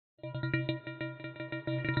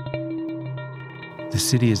The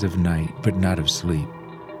city is of night, but not of sleep.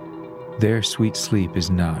 There sweet sleep is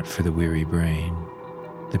not for the weary brain.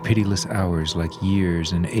 The pitiless hours like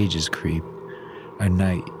years and ages creep. A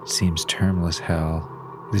night seems termless hell,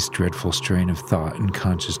 this dreadful strain of thought and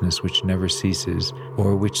consciousness which never ceases,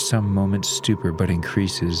 or which some moment's stupor but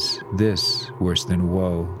increases. This, worse than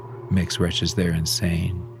woe, makes wretches there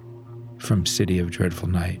insane. From City of Dreadful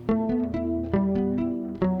Night.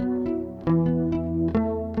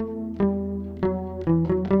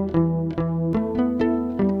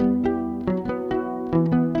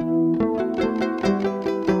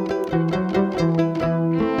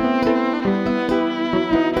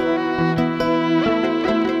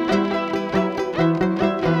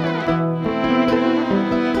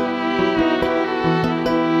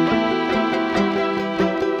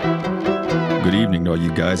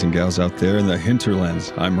 Guys and gals out there in the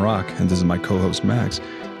hinterlands, I'm Rock, and this is my co-host Max,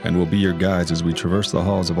 and we'll be your guides as we traverse the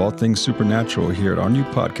halls of all things supernatural here at our new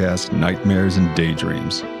podcast, Nightmares and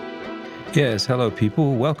Daydreams. Yes, hello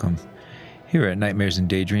people, welcome. Here at Nightmares and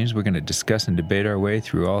Daydreams, we're going to discuss and debate our way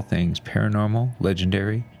through all things paranormal,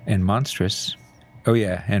 legendary, and monstrous. Oh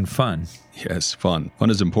yeah, and fun. Yes, fun. Fun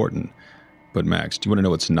is important. But Max, do you want to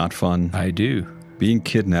know what's not fun? I do. Being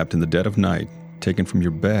kidnapped in the dead of night, taken from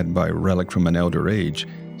your bed by a relic from an elder age,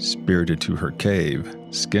 spirited to her cave,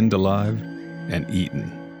 skinned alive, and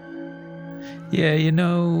eaten. Yeah, you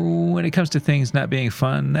know, when it comes to things not being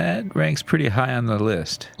fun, that ranks pretty high on the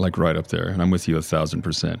list. Like right up there, and I'm with you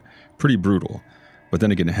 1,000%. Pretty brutal. But then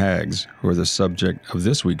again, hags, who are the subject of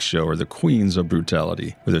this week's show, are the queens of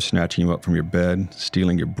brutality, whether snatching you up from your bed,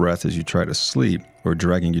 stealing your breath as you try to sleep, or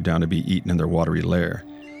dragging you down to be eaten in their watery lair.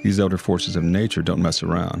 These elder forces of nature don't mess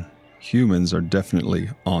around. Humans are definitely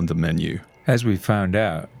on the menu. As we found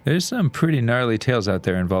out, there's some pretty gnarly tales out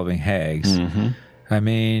there involving hags. Mm-hmm. I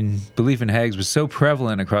mean, belief in hags was so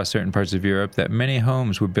prevalent across certain parts of Europe that many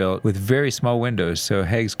homes were built with very small windows so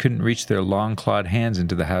hags couldn't reach their long-clawed hands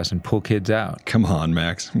into the house and pull kids out. Come on,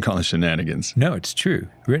 Max. I'm calling shenanigans. No, it's true.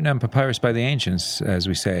 Written on papyrus by the ancients, as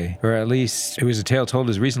we say. Or at least it was a tale told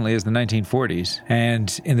as recently as the 1940s.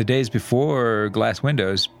 And in the days before glass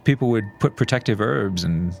windows, people would put protective herbs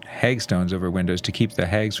and hagstones over windows to keep the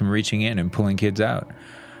hags from reaching in and pulling kids out.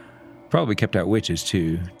 Probably kept out witches,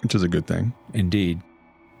 too. Which is a good thing. Indeed.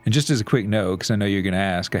 And just as a quick note, because I know you're going to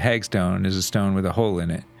ask, a hagstone is a stone with a hole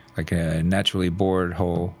in it, like a naturally bored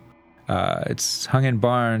hole. It's hung in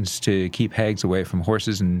barns to keep hags away from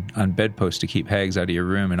horses and on bedposts to keep hags out of your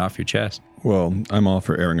room and off your chest. Well, I'm all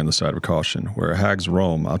for erring on the side of caution. Where hags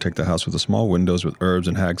roam, I'll take the house with the small windows with herbs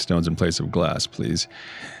and hagstones in place of glass, please.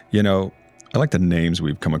 You know, I like the names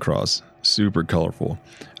we've come across. Super colorful.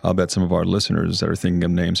 I'll bet some of our listeners that are thinking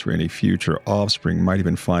of names for any future offspring might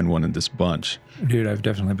even find one in this bunch. Dude, I've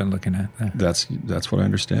definitely been looking at that. That's what I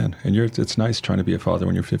understand. And it's nice trying to be a father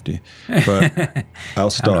when you're 50. But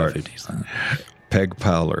I'll start. I'm not 50, son. Peg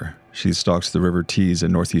Powler. She stalks the River Tees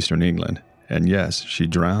in northeastern England. And yes, she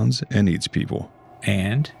drowns and eats people.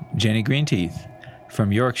 And Jenny Greenteeth.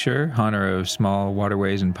 From Yorkshire, haunter of small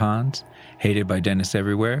waterways and ponds, hated by dentists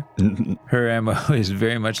everywhere. Her MO is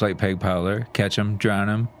very much like Peg Powler. Catch 'em, drown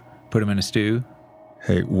 'em, put 'em in a stew.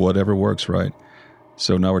 Hey, whatever works, right?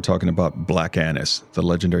 So now we're talking about Black Annis, the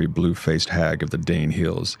legendary blue-faced hag of the Dane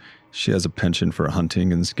Hills. She has a penchant for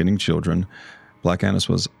hunting and skinning children. Black Annis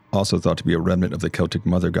was also thought to be a remnant of the Celtic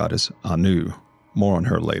mother goddess Anu. More on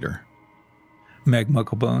her later. Meg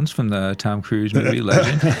Mucklebones from the Tom Cruise movie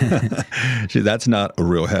Legend. That's not a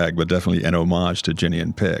real hag, but definitely an homage to Jenny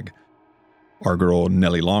and Peg. Our girl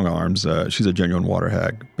Nellie Longarms, she's a genuine water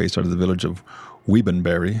hag based out of the village of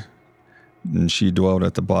Weebenbury, and she dwelled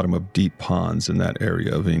at the bottom of deep ponds in that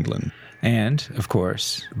area of England. And, of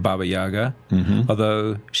course, Baba Yaga,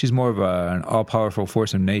 although she's more of an all-powerful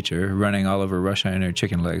force of nature, running all over Russia in her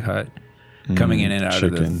chicken leg hut, coming in and out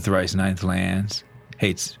of the thrice ninth lands.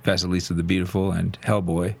 Hates Vasilisa the Beautiful and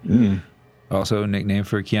Hellboy. Also nicknamed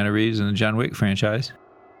for Keanu Reeves in the John Wick franchise.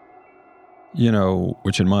 You know,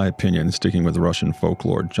 which in my opinion, sticking with Russian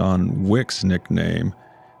folklore, John Wick's nickname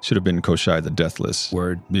should have been Koshai the Deathless.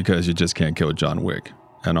 Word. Because you just can't kill John Wick.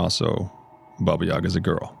 And also, Baba Yaga's a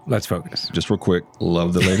girl. Let's focus. Just real quick,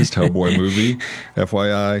 love the latest Hellboy movie.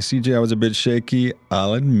 FYI, CGI was a bit shaky,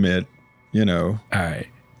 I'll admit, you know. All right,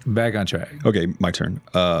 back on track. Okay, my turn.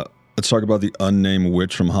 Let's talk about the unnamed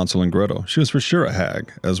witch from Hansel and Gretel. She was for sure a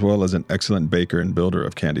hag, as well as an excellent baker and builder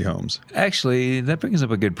of candy homes. Actually, that brings up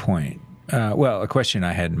a good point. A question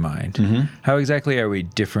I had in mind. How exactly are we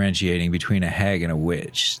differentiating between a hag and a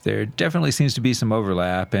witch? There definitely seems to be some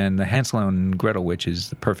overlap, and the Hansel and Gretel witch is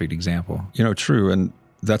the perfect example. You know, true, and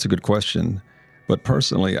that's a good question. But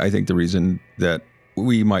personally, I think the reason that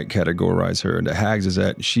we might categorize her into hags is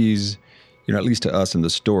that she's, at least to us in the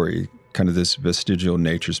story, kind of this vestigial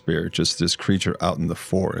nature spirit, just this creature out in the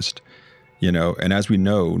forest, and as we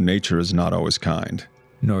know, nature is not always kind.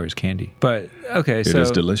 Nor is candy. But, okay, so... It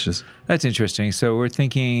is delicious. That's interesting. So we're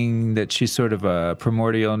thinking that she's sort of a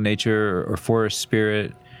primordial nature or forest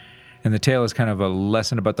spirit, and the tale is kind of a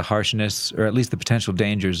lesson about the harshness, or at least the potential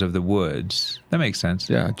dangers of the woods. That makes sense.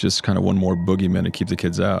 Yeah, just kind of one more boogeyman to keep the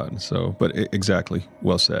kids out. So, but exactly,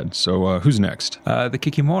 well said. So who's next? The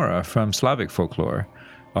Kikimora from Slavic folklore.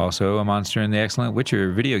 Also a monster in the excellent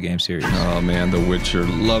Witcher video game series. Oh man, The Witcher.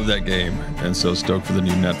 Love that game. And so stoked for the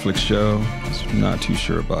new Netflix show. Not too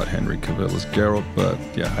sure about Henry Cavill as Geralt, but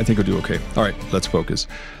yeah, I think he'll do okay. All right, let's focus.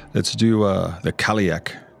 Let's do the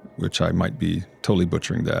Cailleach, which I might be totally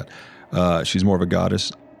butchering that. She's more of a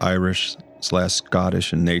goddess,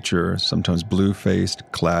 Irish/Scottish in nature, sometimes blue-faced,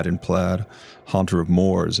 clad in plaid, haunter of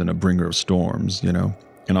moors and a bringer of storms,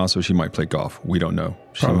 And also she might play golf. We don't know.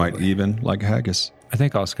 She Probably. might even like haggis. I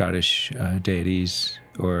think all Scottish deities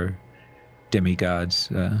or demigods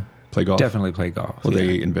Play golf? definitely play golf. Well,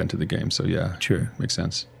 they invented the game, so yeah. True. Makes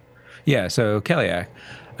sense. Yeah, so Cailleach,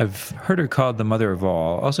 I've heard her called the mother of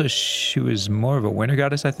all. Also, she was more of a winter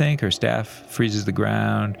goddess, I think. Her staff freezes the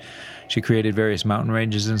ground. She created various mountain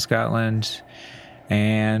ranges in Scotland.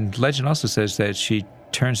 And legend also says that she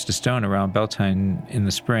turns to stone around Beltane in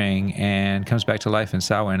the spring and comes back to life in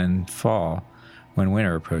Samhain in fall when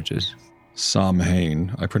winter approaches.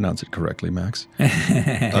 Samhain. I pronounce it correctly, Max.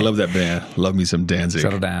 I love that band. Love me some Danzig.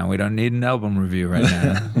 Settle down. We don't need an album review right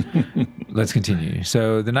now. Let's continue.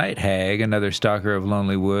 So the Night Hag, another stalker of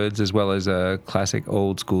lonely woods, as well as a classic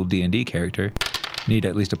old-school D&D character. Need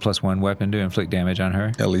at least a +1 weapon to inflict damage on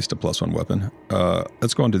her. At least a +1 weapon.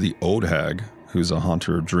 Let's go on to the Old Hag, who's a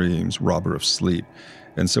haunter of dreams, robber of sleep,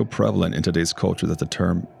 and so prevalent in today's culture that the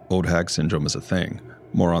term Old Hag syndrome is a thing.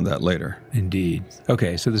 More on that later. Indeed.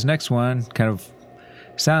 Okay, so this next one kind of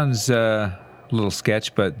sounds a little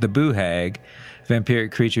sketch, but the Boo Hag,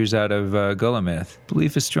 vampiric creatures out of Guillemith.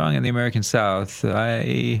 Belief is strong in the American South.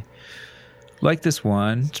 I like this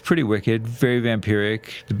one. It's pretty wicked, very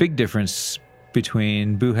vampiric. The big difference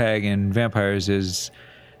between Boo Hag and vampires is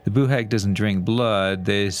the Boo Hag doesn't drink blood.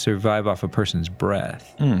 They survive off a person's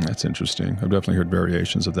breath. That's interesting. I've definitely heard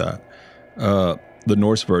variations of that. The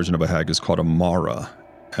Norse version of a hag is called a Mara,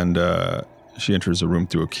 and she enters a room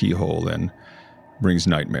through a keyhole and brings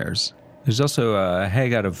nightmares. There's also a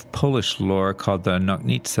hag out of Polish lore called the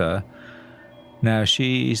Nocnica. Now,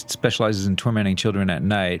 she specializes in tormenting children at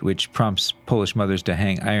night, which prompts Polish mothers to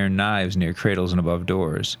hang iron knives near cradles and above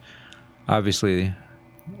doors. Obviously,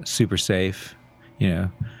 super safe.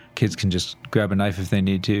 Kids can just grab a knife if they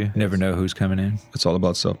need to. Never know who's coming in. It's all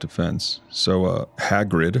about self-defense. So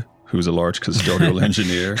Hagrid, who's a large custodial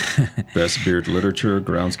engineer, best beard literature,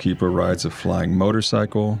 groundskeeper, rides a flying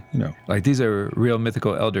motorcycle, Like, these are real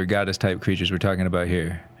mythical elder goddess type creatures we're talking about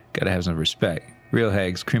here. Gotta have some respect. Real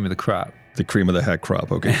hags, cream of the crop. The cream of the hag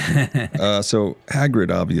crop, okay. So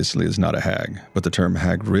Hagrid obviously is not a hag, but the term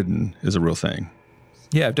hag-ridden is a real thing.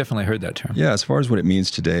 Yeah, I've definitely heard that term. Yeah, as far as what it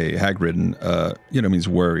means today, hag-ridden, means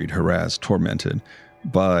worried, harassed, tormented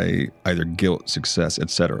by either guilt, success,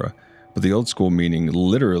 etc. But the old school meaning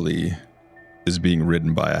literally is being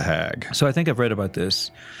ridden by a hag. So I think I've read about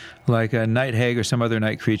this. Like a night hag or some other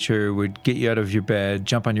night creature would get you out of your bed,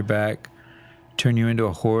 jump on your back, turn you into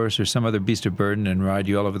a horse or some other beast of burden and ride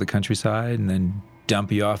you all over the countryside and then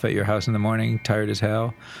dump you off at your house in the morning, tired as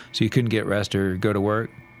hell, so you couldn't get rest or go to work.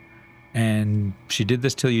 And she did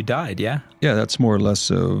this till you died, yeah? Yeah, that's more or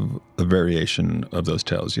less of a variation of those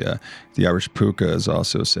tales, yeah. The Irish puka is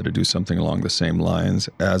also said to do something along the same lines,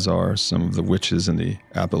 as are some of the witches in the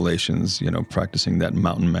Appalachians, practicing that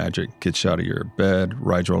mountain magic. Get you out of your bed,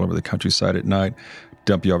 ride you all over the countryside at night,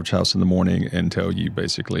 dump you off your house in the morning until you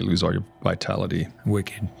basically lose all your vitality.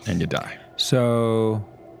 Wicked. And you die. So,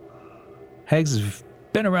 hags have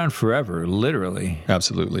been around forever, literally.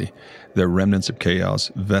 Absolutely. They're remnants of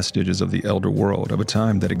chaos, vestiges of the elder world, of a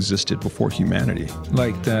time that existed before humanity.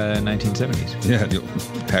 Like the 1970s.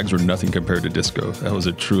 Yeah, hags were nothing compared to disco. That was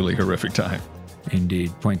a truly horrific time.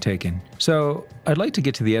 Indeed, point taken. So, I'd like to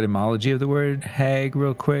get to the etymology of the word hag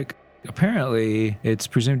real quick. Apparently, it's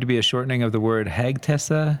presumed to be a shortening of the word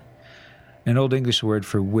hagtessa, an Old English word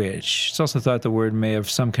for witch. It's also thought the word may have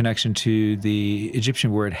some connection to the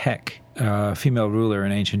Egyptian word Hek, a female ruler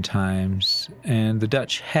in ancient times. And the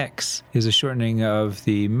Dutch Hex is a shortening of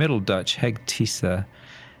the Middle Dutch Hegtisa.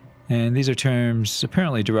 And these are terms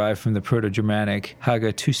apparently derived from the Proto-Germanic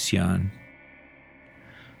Hagatusion.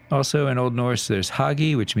 Also, in Old Norse, there's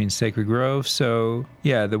hagi, which means sacred grove. So,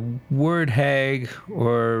 yeah, the word hag,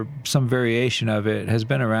 or some variation of it, has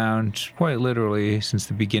been around quite literally since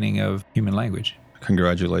the beginning of human language.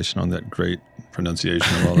 Congratulations on that great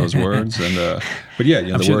pronunciation of all those words. And but yeah,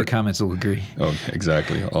 I'm sure the comments will agree. Oh,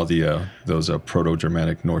 exactly. All the those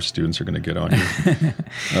Proto-Germanic Norse students are going to get on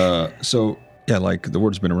you. So yeah, like the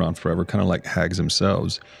word's been around forever, kind of like hags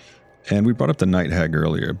themselves. And we brought up the night hag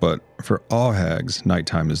earlier, but for all hags,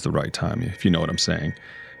 nighttime is the right time, if you know what I'm saying.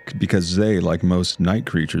 Because they, like most night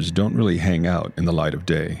creatures, don't really hang out in the light of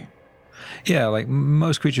day. Yeah, like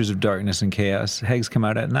most creatures of darkness and chaos, hags come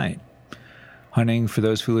out at night, hunting for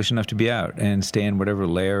those foolish enough to be out, and stay in whatever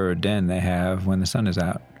lair or den they have when the sun is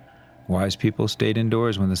out. Wise people stayed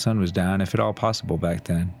indoors when the sun was down, if at all possible back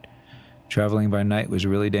then. Traveling by night was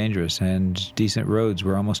really dangerous, and decent roads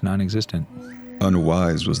were almost non-existent.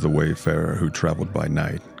 Unwise was the wayfarer who traveled by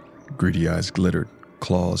night. Greedy eyes glittered,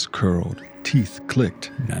 claws curled, teeth clicked.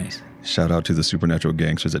 Nice. Shout out to the supernatural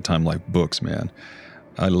gangsters at Time Life Books, man.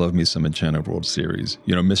 I love me some Enchanted World series.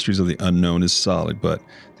 You know, Mysteries of the Unknown is solid, but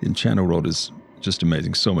the Enchanted World is just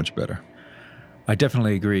amazing, so much better. I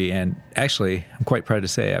definitely agree, and actually, I'm quite proud to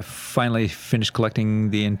say I've finally finished collecting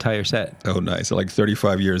the entire set. Oh, nice. Like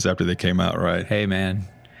 35 years after they came out, right? Hey, man.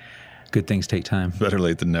 Good things take time. Better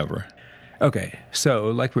late than never. Okay, so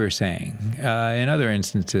like we were saying, in other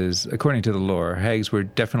instances, according to the lore, hags were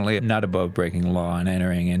definitely not above breaking law and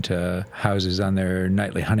entering into houses on their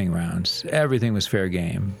nightly hunting rounds. Everything was fair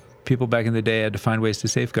game. People back in the day had to find ways to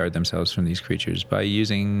safeguard themselves from these creatures by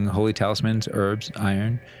using holy talismans, herbs,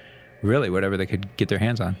 iron, really whatever they could get their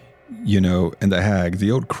hands on. You know, in the hag, the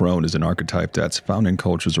old crone is an archetype that's found in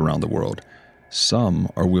cultures around the world. Some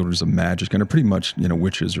are wielders of magic and are pretty much,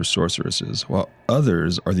 witches or sorceresses, while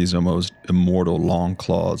others are these almost immortal,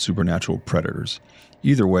 long-clawed, supernatural predators.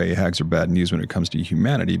 Either way, hags are bad news when it comes to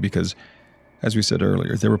humanity because, as we said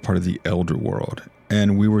earlier, they were part of the elder world,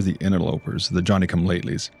 and we were the interlopers, the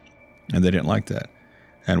Johnny-come-latelys, and they didn't like that,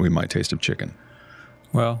 and we might taste of chicken.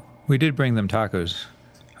 Well, we did bring them tacos.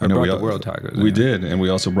 I brought the world tacos. We did, and we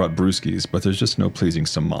also brought brewskis, but there's just no pleasing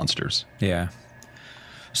some monsters. Yeah.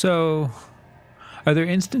 So, are there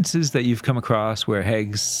instances that you've come across where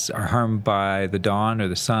hags are harmed by the dawn or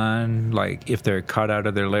the sun, like if they're caught out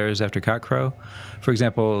of their lairs after cockcrow? For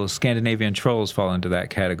example, Scandinavian trolls fall into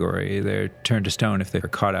that category. They're turned to stone if they're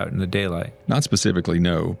caught out in the daylight. Not specifically,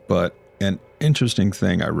 no, but an interesting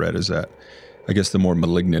thing I read is that, I guess the more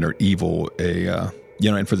malignant or evil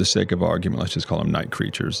and for the sake of argument, let's just call them night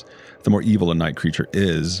creatures. The more evil a night creature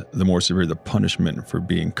is, the more severe the punishment for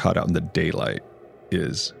being caught out in the daylight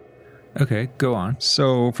is. Okay, go on.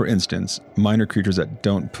 So, for instance, minor creatures that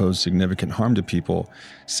don't pose significant harm to people,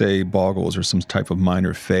 say boggles or some type of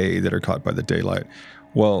minor fae that are caught by the daylight,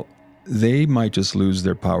 well, they might just lose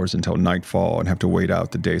their powers until nightfall and have to wait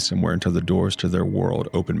out the day somewhere until the doors to their world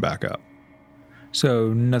open back up.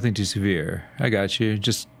 So, nothing too severe. I got you.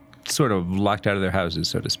 Just sort of locked out of their houses,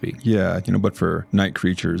 so to speak. Yeah, but for night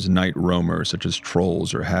creatures, night roamers such as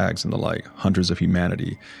trolls or hags and the like, hunters of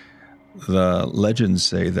humanity, the legends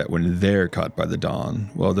say that when they're caught by the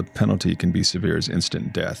dawn, well, the penalty can be severe as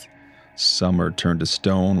instant death. Some are turned to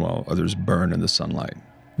stone while others burn in the sunlight.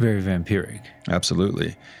 Very vampiric.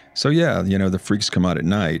 Absolutely. So yeah, the freaks come out at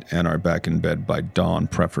night and are back in bed by dawn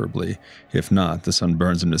preferably. If not, the sun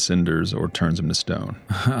burns them to cinders or turns them to stone.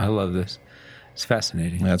 I love this. It's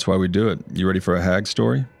fascinating. That's why we do it. You ready for a hag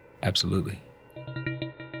story? Absolutely.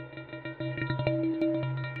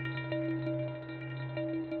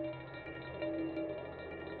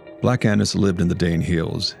 Black Annis lived in the Dane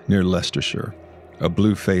Hills, near Leicestershire, a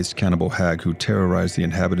blue-faced cannibal hag who terrorized the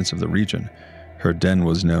inhabitants of the region. Her den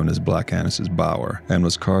was known as Black Annis's Bower, and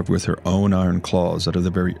was carved with her own iron claws out of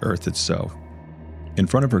the very earth itself. In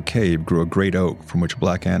front of her cave grew a great oak from which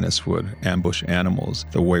Black Annis would ambush animals,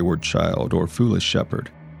 the wayward child or foolish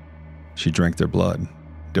shepherd. She drank their blood,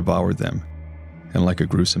 devoured them, and like a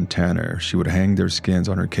gruesome tanner, she would hang their skins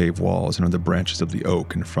on her cave walls and on the branches of the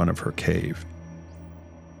oak in front of her cave.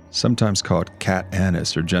 Sometimes called Cat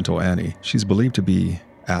Annis or Gentle Annie, she's believed to be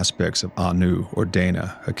aspects of Anu or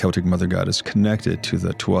Dana, a Celtic mother goddess connected to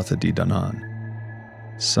the Tuatha De Danann.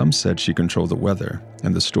 Some said she controlled the weather,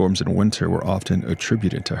 and the storms in winter were often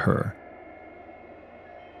attributed to her.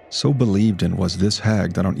 So believed in was this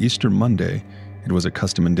hag that on Easter Monday, it was a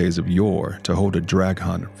custom in days of yore to hold a drag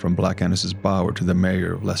hunt from Black Annis's Bower to the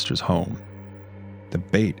mayor of Leicester's home. The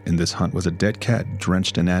bait in this hunt was a dead cat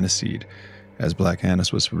drenched in aniseed, as Black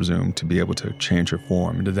Annis was presumed to be able to change her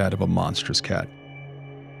form into that of a monstrous cat.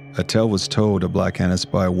 A tale was told of Black Annis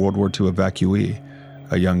by a World War II evacuee,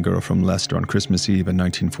 a young girl from Leicester on Christmas Eve in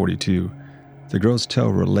 1942. The girl's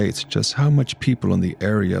tale relates just how much people in the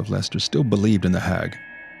area of Leicester still believed in the hag.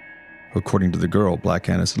 According to the girl, Black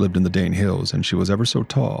Annis lived in the Dane Hills, and she was ever so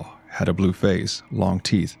tall, had a blue face, long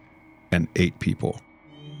teeth, and ate people.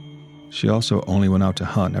 She also only went out to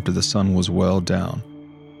hunt after the sun was well down.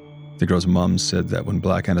 The girl's mom said that when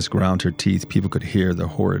Black Annis ground her teeth, people could hear the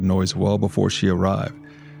horrid noise well before she arrived.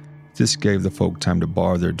 This gave the folk time to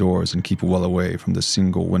bar their doors and keep well away from the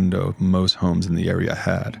single window most homes in the area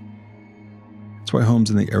had. That's why homes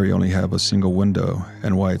in the area only have a single window,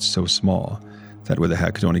 and why it's so small. That way the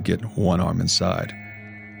hag could only get one arm inside.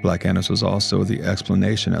 Black Annis was also the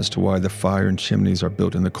explanation as to why the fire and chimneys are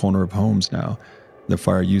built in the corner of homes now. The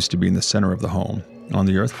fire used to be in the center of the home, on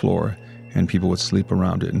the earth floor, and people would sleep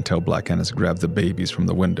around it until Black Annis grabbed the babies from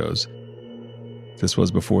the windows. This was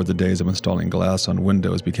before the days of installing glass on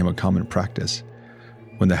windows became a common practice.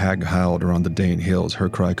 When the hag howled around the Dane Hills, her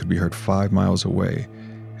cry could be heard 5 miles away,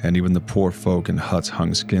 and even the poor folk in huts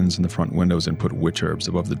hung skins in the front windows and put witch herbs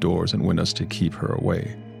above the doors and windows to keep her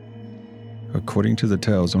away. According to the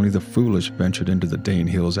tales, only the foolish ventured into the Dane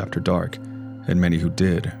Hills after dark, and many who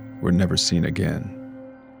did were never seen again.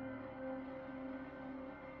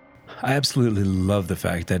 I absolutely love the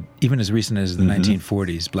fact that even as recent as the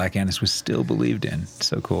 1940s, Black Annis was still believed in.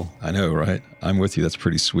 So cool. I know, right? I'm with you. That's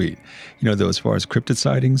pretty sweet. You know, though, as far as cryptid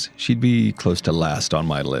sightings, she'd be close to last on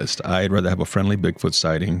my list. I'd rather have a friendly Bigfoot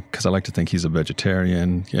sighting because I like to think he's a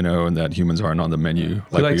vegetarian, you know, and that humans aren't on the menu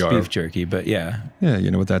like we are. He likes beef jerky, but yeah. Yeah, you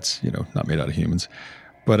know, but that's, you know, not made out of humans.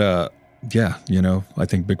 But, yeah, you know, I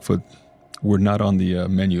think Bigfoot, we're not on the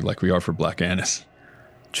menu like we are for Black Annis.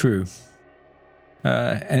 True.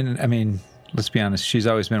 And I mean, let's be honest, she's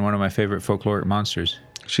always been one of my favorite folkloric monsters.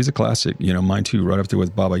 She's a classic, you know, mine too, right up there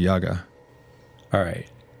with Baba Yaga. All right.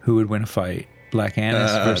 Who would win a fight? Black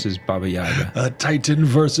Annis versus Baba Yaga. A Titan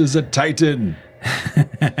versus a Titan.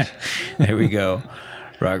 There we go.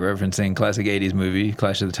 Rock referencing classic 80s movie,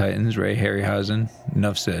 Clash of the Titans, Ray Harryhausen.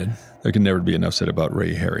 Enough said. There can never be enough said about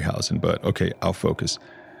Ray Harryhausen, but okay, I'll focus.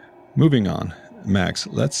 Moving on. Max,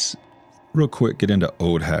 let's real quick get into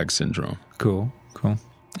Old Hag Syndrome. Cool.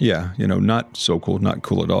 Yeah, you know, not so cool, not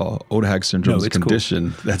cool at all. Old Hag Syndrome is a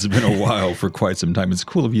condition that's been a while for quite some time. It's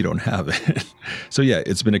cool if you don't have it. So yeah,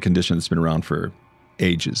 it's been a condition that's been around for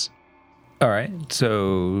ages. All right,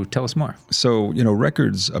 so tell us more. So, you know,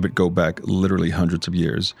 records of it go back literally hundreds of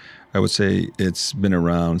years. I would say it's been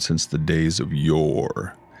around since the days of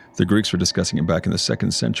yore. The Greeks were discussing it back in the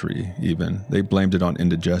 2nd century even. They blamed it on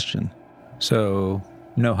indigestion. So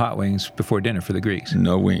no hot wings before dinner for the Greeks.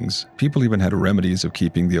 No wings. People even had remedies of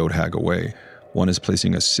keeping the old hag away. One is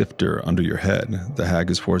placing a sifter under your head. The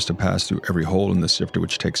hag is forced to pass through every hole in the sifter,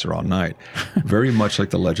 which takes her all night. Very much like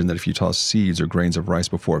the legend that if you toss seeds or grains of rice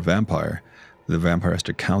before a vampire, the vampire has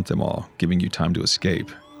to count them all, giving you time to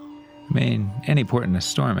escape. I mean, any port in a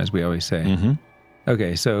storm, as we always say. Mm-hmm.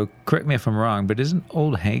 Okay, so correct me if I'm wrong, but isn't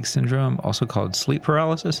Old Hag Syndrome also called sleep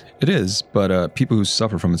paralysis? It is, but people who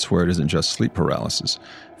suffer from it swear it isn't just sleep paralysis.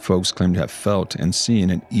 Folks claim to have felt and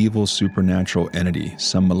seen an evil supernatural entity,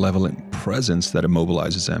 some malevolent presence that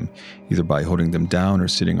immobilizes them, either by holding them down or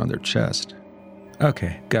sitting on their chest.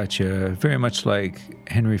 Okay, gotcha. Very much like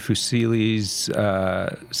Henry Fuseli's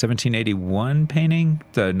 1781 painting,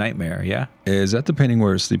 The Nightmare, yeah? Is that the painting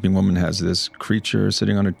where a sleeping woman has this creature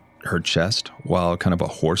sitting on her chest while kind of a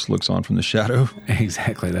horse looks on from the shadow?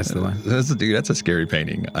 Exactly, that's the one. That's a scary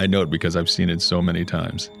painting. I know it because I've seen it so many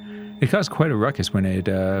times. It caused quite a ruckus when it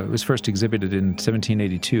was first exhibited in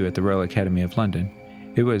 1782 at the Royal Academy of London.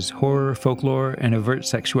 It was horror, folklore, and overt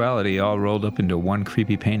sexuality all rolled up into one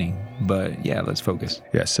creepy painting. But yeah, let's focus.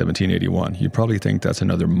 Yeah, 1781. You probably think that's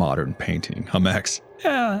another modern painting, huh, Max?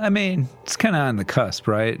 Yeah, I mean, it's kind of on the cusp,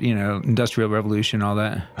 right? You know, Industrial Revolution, all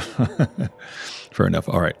that. Fair enough.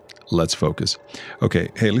 All right, let's focus. Okay,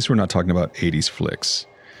 hey, at least we're not talking about 80s flicks.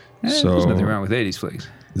 There's nothing wrong with 80s flicks.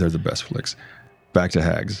 They're the best flicks. Back to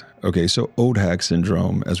hags. Okay, so Old Hag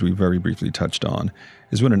Syndrome, as we very briefly touched on,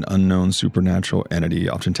 is when an unknown supernatural entity,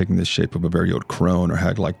 often taking the shape of a very old crone or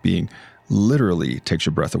hag-like being, literally takes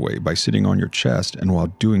your breath away by sitting on your chest, and while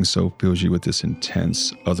doing so fills you with this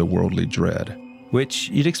intense, otherworldly dread. Which,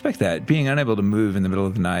 you'd expect that. Being unable to move in the middle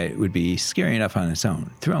of the night would be scary enough on its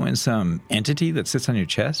own. Throw in some entity that sits on your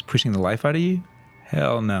chest, pushing the life out of you?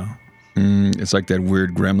 Hell no. It's like that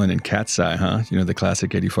weird gremlin in Cat's Eye, huh? You know, the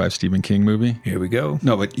classic 85 Stephen King movie? Here we go.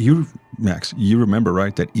 No, but you, Max, you remember,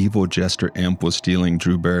 right, that evil jester imp was stealing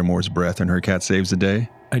Drew Barrymore's breath and her cat saves the day?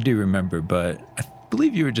 I do remember, but I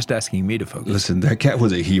believe you were just asking me to focus. Listen, that cat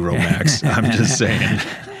was a hero, Max. I'm just saying.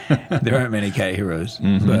 There aren't many cat heroes,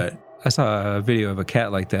 but I saw a video of a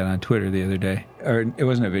cat like that on Twitter the other day. Or it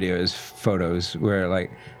wasn't a video, it was photos where,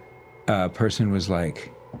 like, person was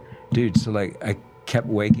like, dude, so like I kept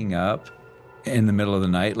waking up in the middle of the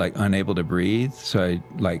night, like unable to breathe. So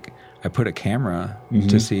I put a camera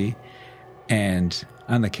to see, and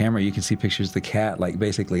on the camera you can see pictures of the cat like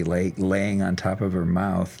basically laying on top of her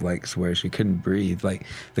mouth, like where she couldn't breathe. Like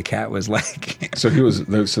the cat was like So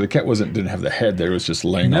the cat didn't have the head there, it was just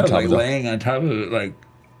laying on top like of the... laying on top of it, like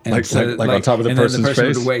and like on top of the and person's then the person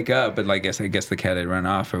face? would wake up, but like I guess the cat had run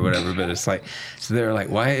off or whatever. But it's like, so they're like,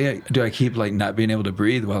 why do I keep like not being able to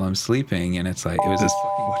breathe while I'm sleeping? And it's like, it was this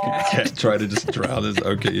fucking cat. Try to just drown this.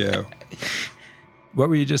 Okay, yeah. What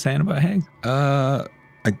were you just saying about hags?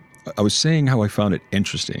 I was saying how I found it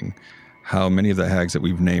interesting how many of the hags that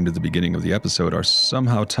we've named at the beginning of the episode are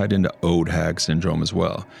somehow tied into old hag syndrome as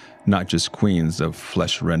well, not just queens of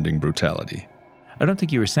flesh-rending brutality. I don't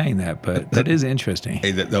think you were saying that, but that is interesting.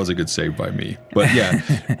 Hey, that was a good save by me. But yeah,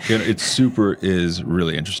 is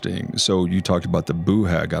really interesting. So you talked about the Boo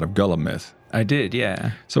hag out of Gullah myth. I did,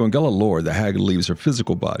 yeah. So in Gullah lore, the hag leaves her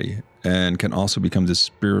physical body and can also become this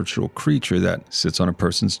spiritual creature that sits on a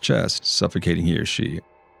person's chest, suffocating he or she.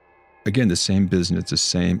 Again, the same business, the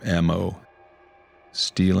same MO,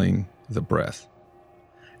 stealing the breath.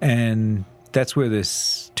 And that's where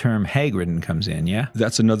this term hag-ridden comes in, yeah?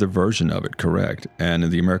 That's another version of it, correct. And in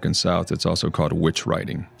the American South, it's also called witch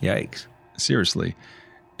riding. Yikes. Seriously.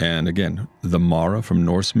 And again, the Mara from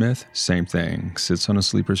Norse myth, same thing. Sits on a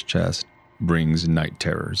sleeper's chest, brings night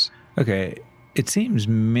terrors. Okay, it seems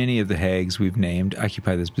many of the hags we've named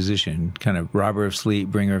occupy this position, kind of robber of sleep,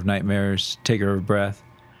 bringer of nightmares, taker of breath.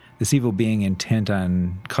 This evil being intent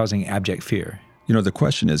on causing abject fear. You know, the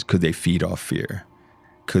question is, could they feed off fear?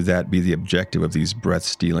 Could that be the objective of these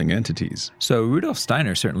breath-stealing entities? So Rudolf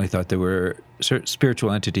Steiner certainly thought there were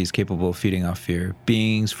spiritual entities capable of feeding off fear,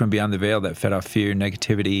 beings from beyond the veil that fed off fear,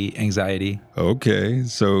 negativity, anxiety. Okay,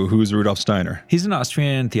 so who's Rudolf Steiner? He's an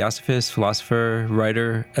Austrian theosophist, philosopher,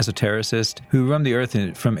 writer, esotericist, who roamed the earth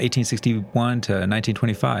from 1861 to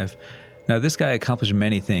 1925. Now, this guy accomplished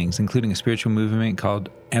many things, including a spiritual movement called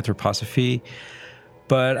Anthroposophy.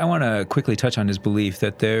 But I want to quickly touch on his belief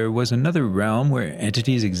that there was another realm where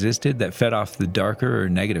entities existed that fed off the darker or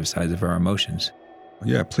negative sides of our emotions.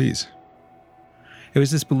 Yeah, please. It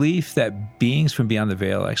was this belief that beings from beyond the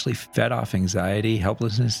veil actually fed off anxiety,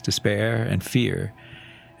 helplessness, despair, and fear,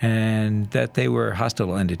 and that they were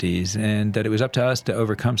hostile entities, and that it was up to us to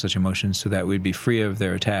overcome such emotions so that we'd be free of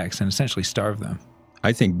their attacks and essentially starve them.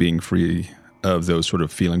 I think being free of those sort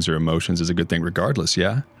of feelings or emotions is a good thing regardless,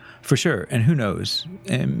 yeah? For sure, and who knows?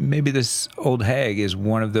 And maybe this old hag is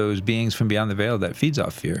one of those beings from beyond the veil that feeds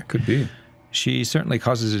off fear. Could be. She certainly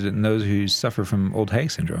causes it in those who suffer from old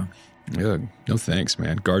hag syndrome. Yeah, no thanks,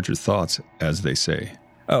 man. Guard your thoughts, as they say.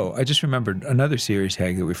 Oh, I just remembered another serious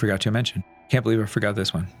hag that we forgot to mention. Can't believe I forgot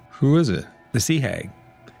this one. Who is it? The sea hag.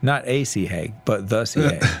 Not a sea hag, but the sea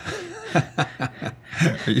hag.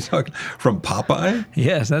 Are you talking from Popeye?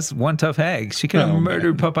 Yes, that's one tough hag. She could have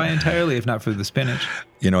murdered Popeye entirely if not for the spinach.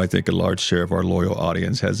 You know, I think a large share of our loyal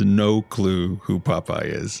audience has no clue who Popeye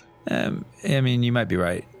is. I mean, you might be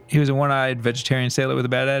right. He was a one-eyed vegetarian sailor with a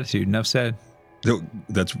bad attitude. Enough said.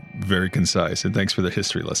 That's very concise, and thanks for the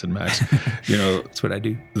history lesson, Max. You know, that's what I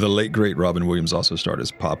do. The late, great Robin Williams also starred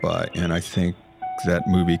as Popeye, and I think that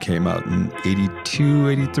movie came out in 82,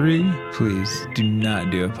 83. Please do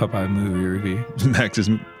not do a Popeye movie review. Max's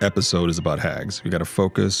episode is about hags. We got to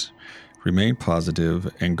focus, remain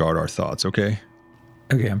positive, and guard our thoughts, okay?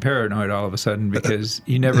 Okay, I'm paranoid all of a sudden because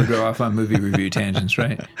you never go off on movie review tangents,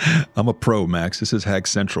 right? I'm a pro, Max. This is Hag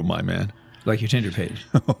Central, my man. Like your Tinder page.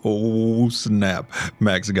 Oh, snap.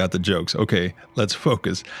 Max got the jokes. Okay, let's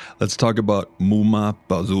focus. Let's talk about Muma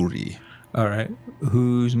Pazuri. All right.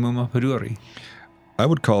 Who's Muma Pazuri? I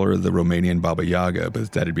would call her the Romanian Baba Yaga,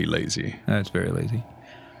 but that'd be lazy. That's very lazy.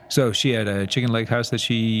 So she had a chicken leg house that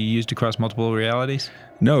she used to cross multiple realities?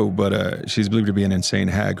 No, but she's believed to be an insane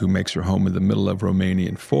hag who makes her home in the middle of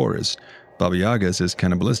Romanian forest. Baba Yaga is this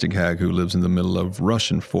cannibalistic hag who lives in the middle of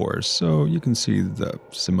Russian forest, so you can see the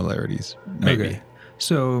similarities, maybe. Okay.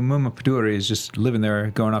 So Muma Pazuri is just living there,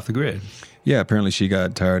 going off the grid. Yeah, apparently she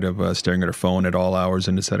got tired of staring at her phone at all hours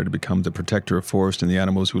and decided to become the protector of forest and the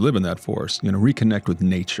animals who live in that forest. You know, reconnect with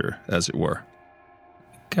nature, as it were.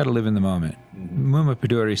 Gotta live in the moment. Muma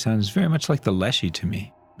Pazuri sounds very much like the Leshy to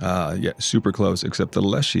me. Yeah, super close, except the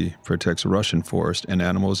Leshy protects Russian forest and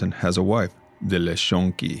animals and has a wife, the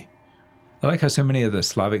Leshonki. I like how so many of the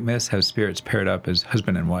Slavic myths have spirits paired up as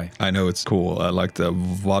husband and wife. I know, it's cool. I like the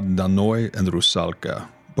Vodanoy and the Rusalka.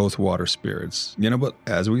 both water spirits. But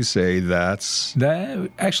as we say, That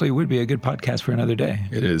actually would be a good podcast for another day.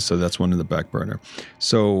 It is, so that's one in the back burner.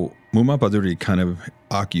 So Muma Baduri kind of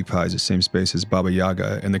occupies the same space as Baba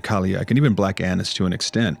Yaga and the Kaliak, and even Black Annis to an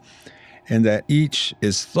extent, and that each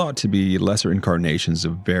is thought to be lesser incarnations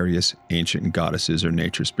of various ancient goddesses or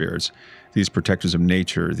nature spirits, these protectors of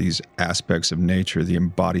nature, these aspects of nature, the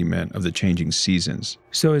embodiment of the changing seasons.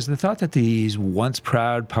 So is the thought that these once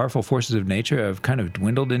proud, powerful forces of nature have kind of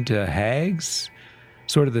dwindled into hags?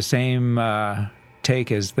 Sort of the same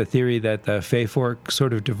take as the theory that the Fae Fork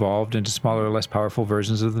sort of devolved into smaller, less powerful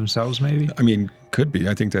versions of themselves, maybe? I mean, could be.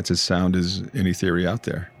 I think that's as sound as any theory out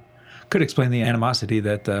there. Could explain the animosity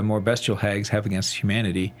that the more bestial hags have against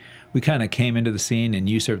humanity. We kind of came into the scene and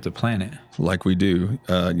usurped the planet. Like we do.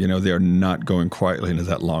 They are not going quietly into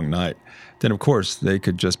that long night. Then, of course, they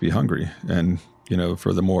could just be hungry. And,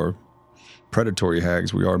 for the more predatory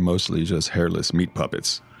hags, we are mostly just hairless meat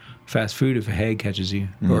puppets. Fast food if a hag catches you,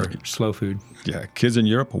 or slow food. Yeah, kids in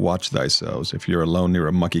Europe, watch thyselves if you're alone near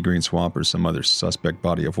a mucky green swamp or some other suspect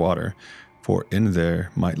body of water, for in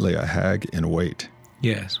there might lay a hag in wait.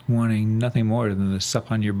 Yes, wanting nothing more than to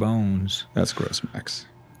sup on your bones. That's gross, Max.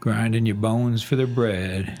 Grinding your bones for their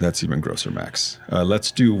bread. That's even grosser, Max. Let's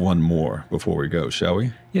do one more before we go, shall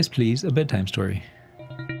we? Yes, please. A bedtime story.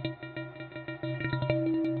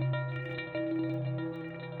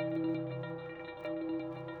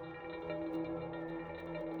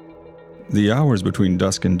 The hours between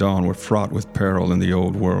dusk and dawn were fraught with peril in the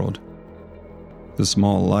old world. The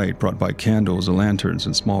small light brought by candles, lanterns,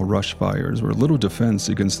 and small rush fires were little defense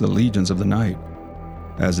against the legions of the night,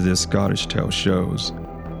 as this Scottish tale shows.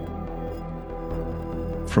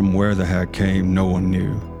 From where the hag came, no one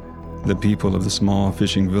knew. The people of the small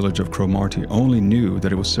fishing village of Cromarty only knew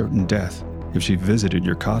that it was certain death if she visited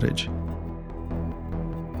your cottage.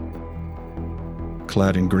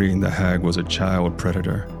 Clad in green, the hag was a child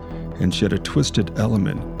predator, and she had a twisted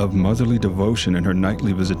element of motherly devotion in her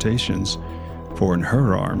nightly visitations, for in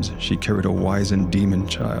her arms she carried a wizened demon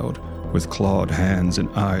child with clawed hands and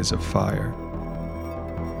eyes of fire.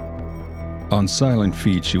 On silent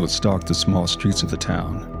feet she would stalk the small streets of the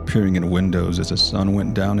town, peering in windows as the sun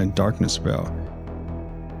went down and darkness fell.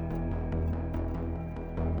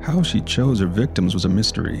 How she chose her victims was a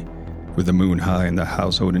mystery. With the moon high and the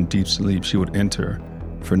household in deep sleep, she would enter,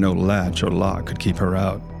 for no latch or lock could keep her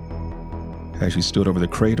out. As she stood over the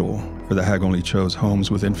cradle, for the hag only chose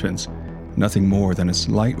homes with infants, nothing more than a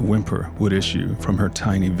slight whimper would issue from her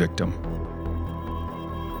tiny victim.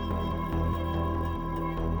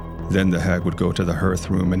 Then the hag would go to the hearth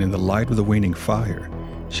room, and in the light of the waning fire,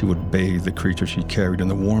 she would bathe the creature she carried in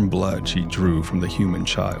the warm blood she drew from the human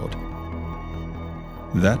child.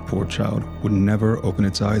 That poor child would never open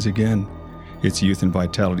its eyes again, its youth and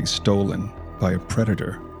vitality stolen by a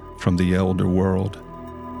predator from the elder world.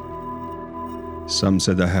 Some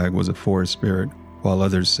said the hag was a forest spirit, while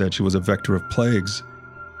others said she was a vector of plagues.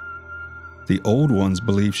 The old ones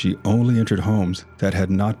believed she only entered homes that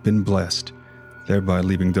had not been blessed, thereby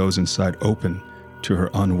leaving those inside open to her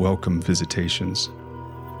unwelcome visitations.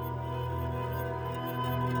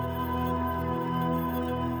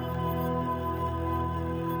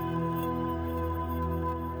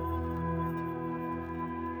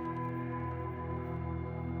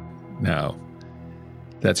 Now,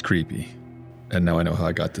 that's creepy. And now I know how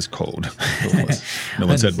I got this cold. No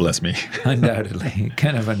one said bless me. Undoubtedly.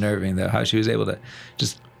 Kind of unnerving, though, how she was able to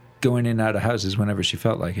just go in and out of houses whenever she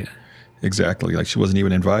felt like it. Exactly, like she wasn't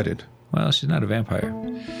even invited. Well, she's not a vampire.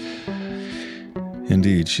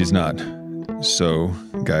 Indeed, she's not. So,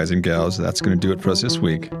 guys and gals, that's going to do it for us this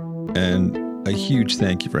week. And a huge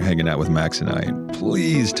thank you for hanging out with Max and I. And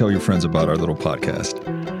please tell your friends about our little podcast.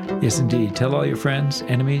 Yes, indeed. Tell all your friends,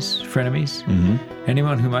 enemies, frenemies,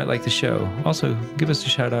 anyone who might like the show. Also, give us a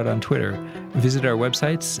shout out on Twitter. Visit our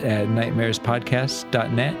websites at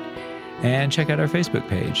nightmarespodcast.net and check out our Facebook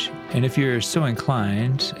page. And if you're so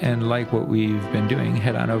inclined and like what we've been doing,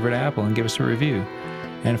 head on over to Apple and give us a review.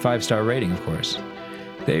 And a 5-star rating, of course.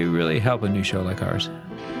 They really help a new show like ours.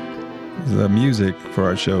 The music for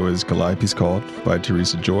our show is Calliope's Called by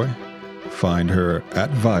Teresa Joy. Find her at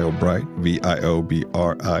Viobrite,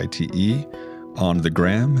 Viobrite, on the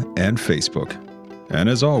Gram and Facebook. And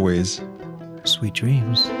as always, sweet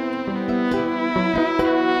dreams.